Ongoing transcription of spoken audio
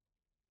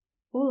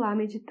Olá,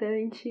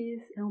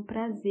 meditantes! É um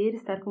prazer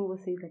estar com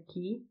vocês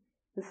aqui.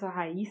 Eu sou a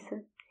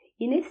Raíssa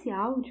e nesse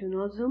áudio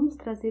nós vamos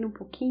trazer um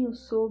pouquinho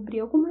sobre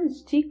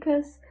algumas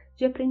dicas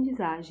de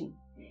aprendizagem.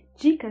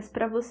 Dicas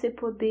para você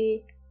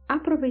poder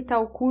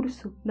aproveitar o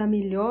curso da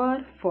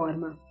melhor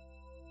forma.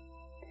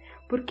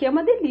 Porque é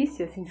uma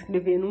delícia se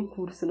inscrever num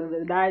curso, na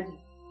verdade.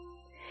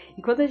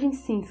 E quando a gente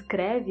se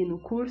inscreve no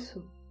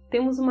curso,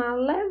 temos uma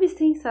leve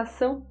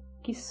sensação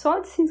que só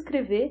de se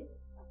inscrever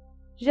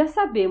já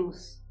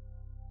sabemos.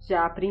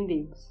 Já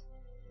aprendemos.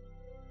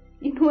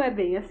 E não é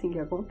bem assim que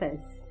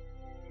acontece.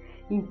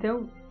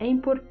 Então, é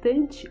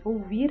importante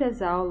ouvir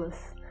as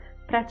aulas,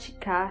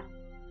 praticar,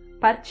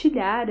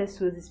 partilhar as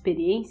suas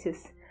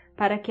experiências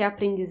para que a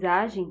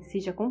aprendizagem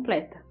seja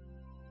completa.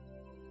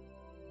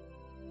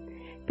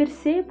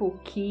 Percebo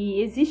que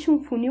existe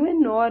um funil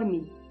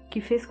enorme que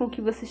fez com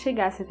que você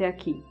chegasse até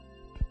aqui.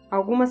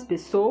 Algumas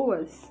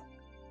pessoas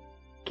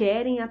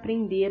querem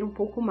aprender um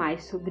pouco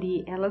mais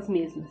sobre elas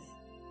mesmas.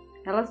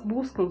 Elas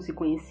buscam se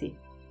conhecer.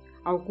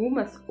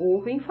 Algumas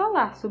ouvem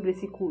falar sobre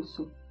esse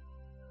curso.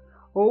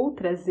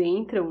 Outras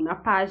entram na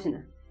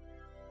página.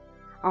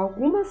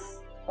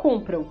 Algumas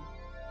compram.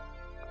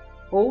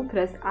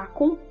 Outras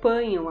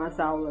acompanham as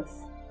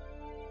aulas.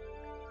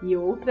 E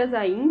outras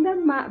ainda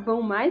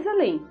vão mais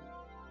além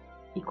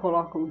e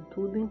colocam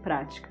tudo em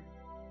prática.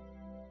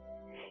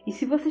 E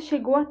se você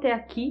chegou até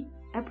aqui,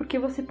 é porque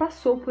você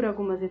passou por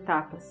algumas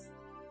etapas.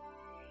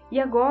 E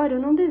agora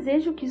eu não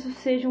desejo que isso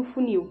seja um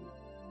funil.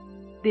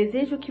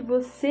 Desejo que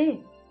você,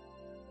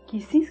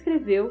 que se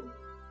inscreveu,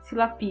 se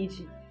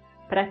lapide,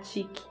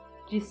 pratique,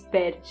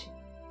 desperte,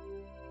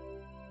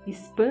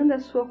 expanda a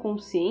sua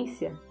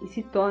consciência e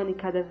se torne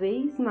cada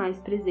vez mais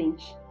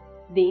presente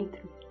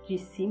dentro de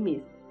si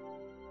mesmo.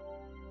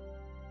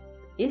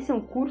 Esse é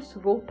um curso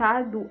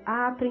voltado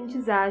à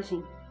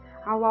aprendizagem,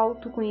 ao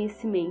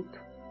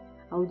autoconhecimento,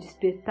 ao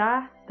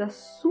despertar da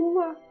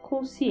sua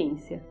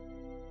consciência.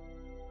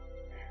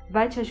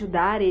 Vai te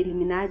ajudar a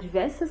eliminar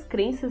diversas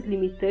crenças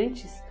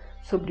limitantes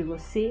sobre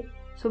você,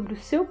 sobre o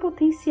seu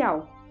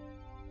potencial,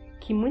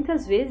 que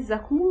muitas vezes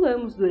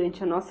acumulamos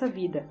durante a nossa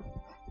vida.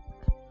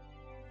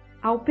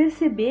 Ao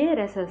perceber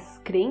essas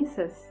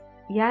crenças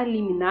e a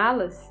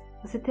eliminá-las,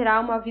 você terá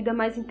uma vida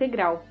mais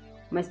integral,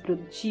 mais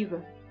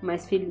produtiva,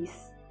 mais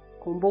feliz,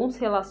 com bons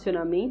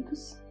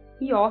relacionamentos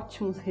e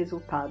ótimos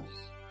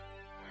resultados.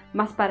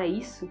 Mas para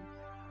isso,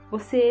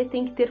 você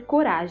tem que ter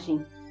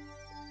coragem,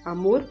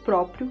 amor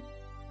próprio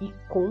e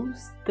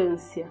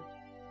constância.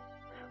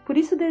 Por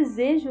isso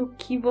desejo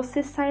que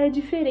você saia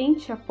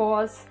diferente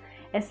após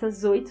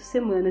essas 8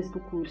 semanas do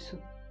curso.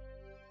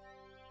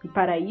 E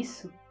para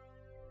isso,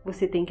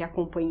 você tem que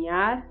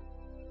acompanhar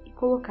e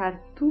colocar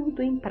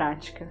tudo em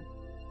prática.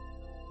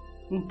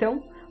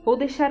 Então, vou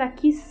deixar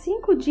aqui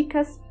 5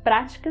 dicas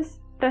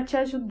práticas para te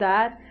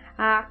ajudar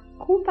a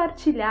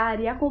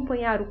compartilhar e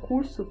acompanhar o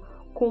curso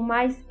com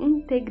mais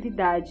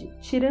integridade,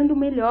 tirando o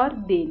melhor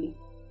dele.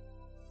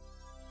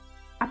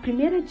 A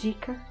primeira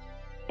dica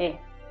é: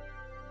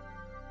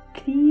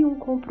 crie um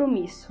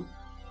compromisso.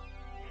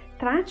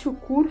 Trate o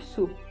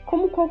curso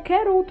como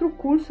qualquer outro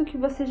curso que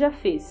você já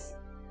fez.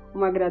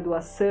 Uma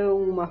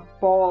graduação, uma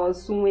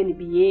pós, um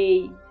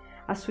MBA,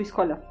 a sua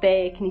escola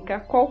técnica,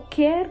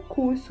 qualquer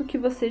curso que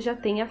você já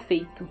tenha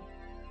feito.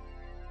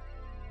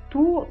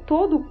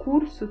 Todo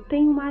curso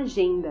tem uma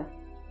agenda,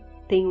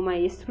 tem uma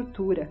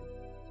estrutura.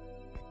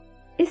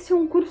 Esse é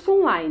um curso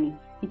online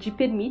e te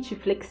permite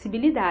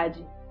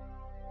flexibilidade.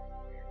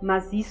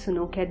 Mas isso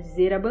não quer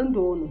dizer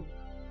abandono.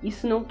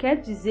 Isso não quer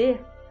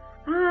dizer,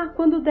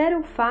 quando der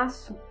eu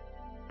faço,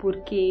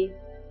 porque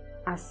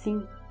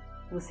assim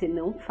você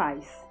não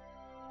faz.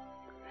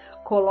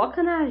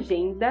 Coloca na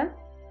agenda,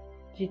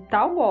 de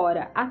tal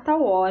hora a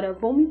tal hora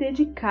vou me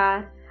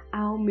dedicar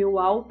ao meu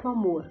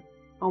auto-amor,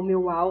 ao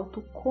meu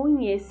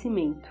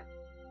autoconhecimento.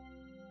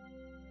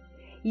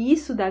 E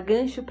isso dá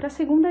gancho para a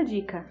segunda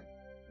dica.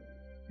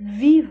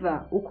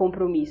 Viva o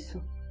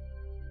compromisso.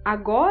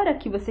 Agora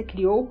que você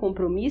criou o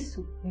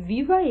compromisso,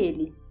 viva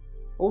ele.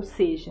 Ou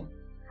seja,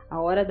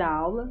 a hora da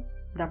aula,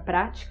 da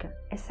prática,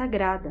 é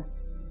sagrada.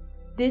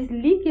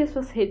 Desligue as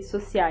suas redes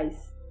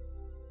sociais.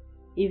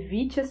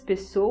 Evite as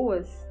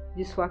pessoas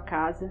de sua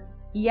casa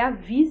e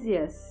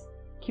avise-as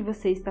que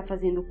você está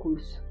fazendo o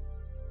curso.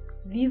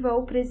 Viva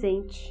o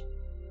presente.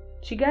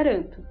 Te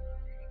garanto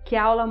que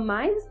a aula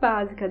mais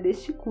básica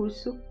deste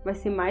curso vai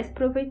ser mais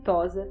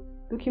proveitosa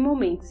do que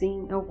momentos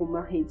em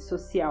alguma rede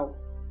social.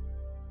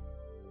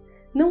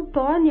 Não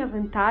torne a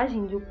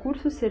vantagem de o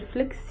curso ser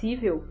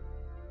flexível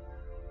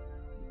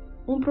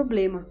um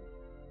problema.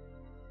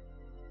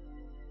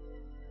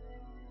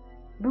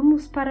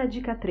 Vamos para a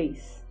dica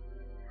 3.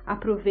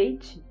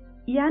 Aproveite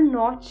e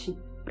anote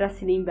para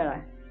se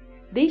lembrar.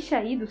 Deixe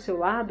aí do seu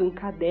lado um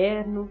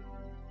caderno,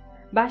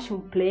 baixe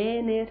um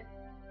planner,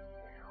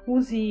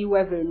 use o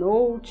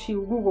Evernote,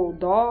 o Google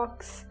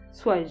Docs,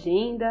 sua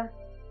agenda,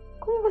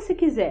 como você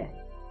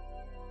quiser.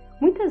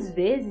 Muitas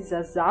vezes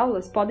as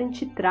aulas podem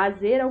te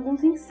trazer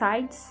alguns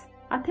insights,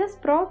 até as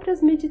próprias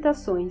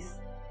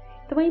meditações.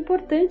 Então é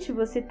importante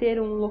você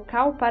ter um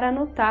local para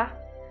anotar,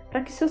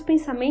 para que seus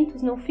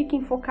pensamentos não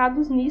fiquem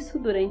focados nisso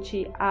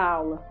durante a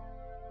aula.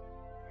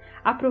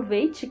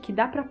 Aproveite que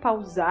dá para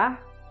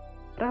pausar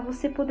para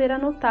você poder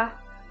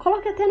anotar.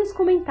 Coloque até nos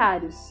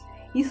comentários.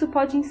 Isso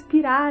pode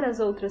inspirar as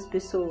outras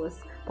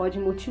pessoas, pode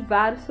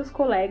motivar os seus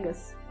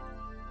colegas.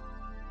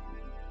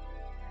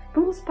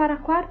 Vamos para a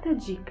quarta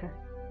dica.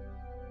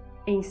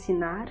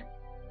 Ensinar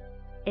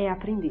é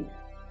aprender.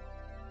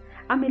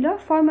 A melhor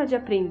forma de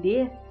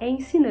aprender é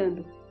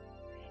ensinando.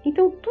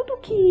 Então,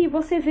 tudo que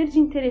você ver de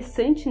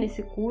interessante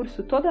nesse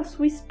curso, toda a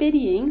sua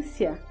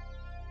experiência,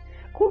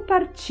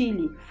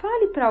 compartilhe,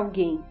 fale para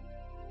alguém.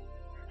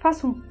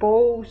 Faça um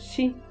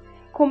post,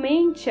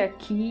 comente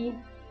aqui.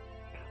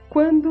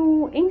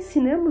 Quando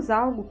ensinamos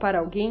algo para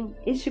alguém,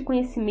 este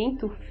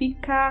conhecimento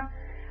fica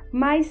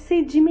mais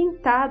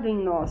sedimentado em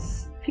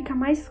nós, fica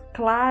mais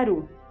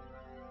claro.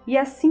 E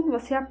assim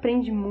você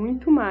aprende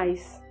muito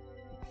mais.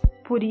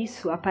 Por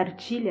isso, a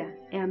partilha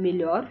é a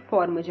melhor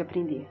forma de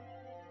aprender.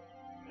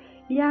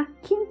 E a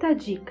quinta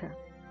dica,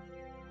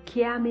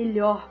 que é a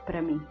melhor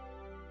para mim,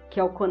 que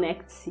é o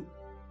conecte-se.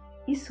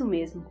 Isso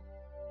mesmo.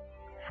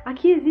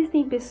 Aqui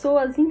existem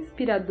pessoas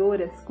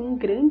inspiradoras com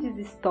grandes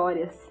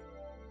histórias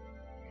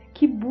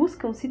que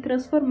buscam se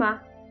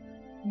transformar,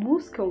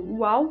 buscam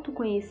o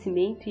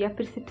autoconhecimento e a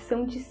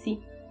percepção de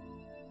si.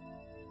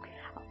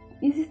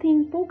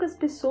 Existem poucas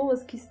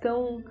pessoas que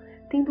estão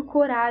tendo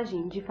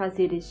coragem de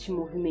fazer este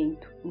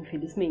movimento,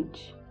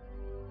 infelizmente.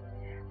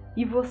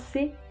 E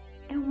você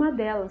é uma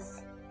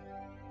delas.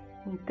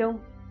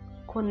 Então,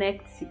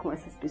 conecte-se com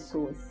essas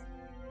pessoas.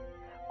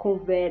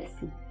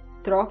 Converse,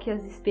 troque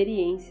as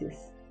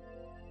experiências.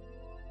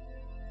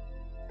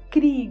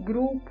 Crie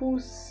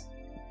grupos,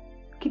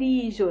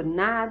 crie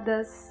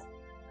jornadas,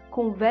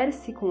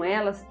 converse com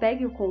elas,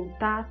 pegue o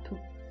contato,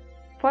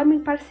 formem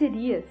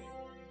parcerias.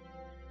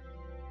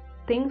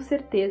 Tenho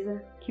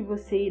certeza que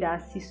você irá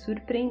se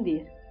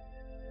surpreender.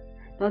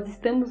 Nós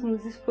estamos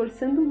nos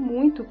esforçando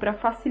muito para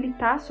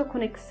facilitar a sua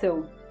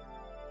conexão.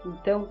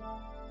 Então,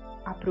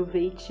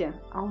 aproveite-a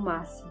ao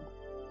máximo.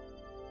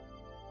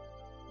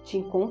 Te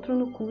encontro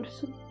no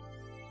curso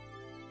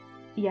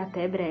e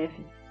até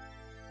breve.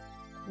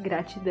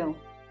 Gratidão.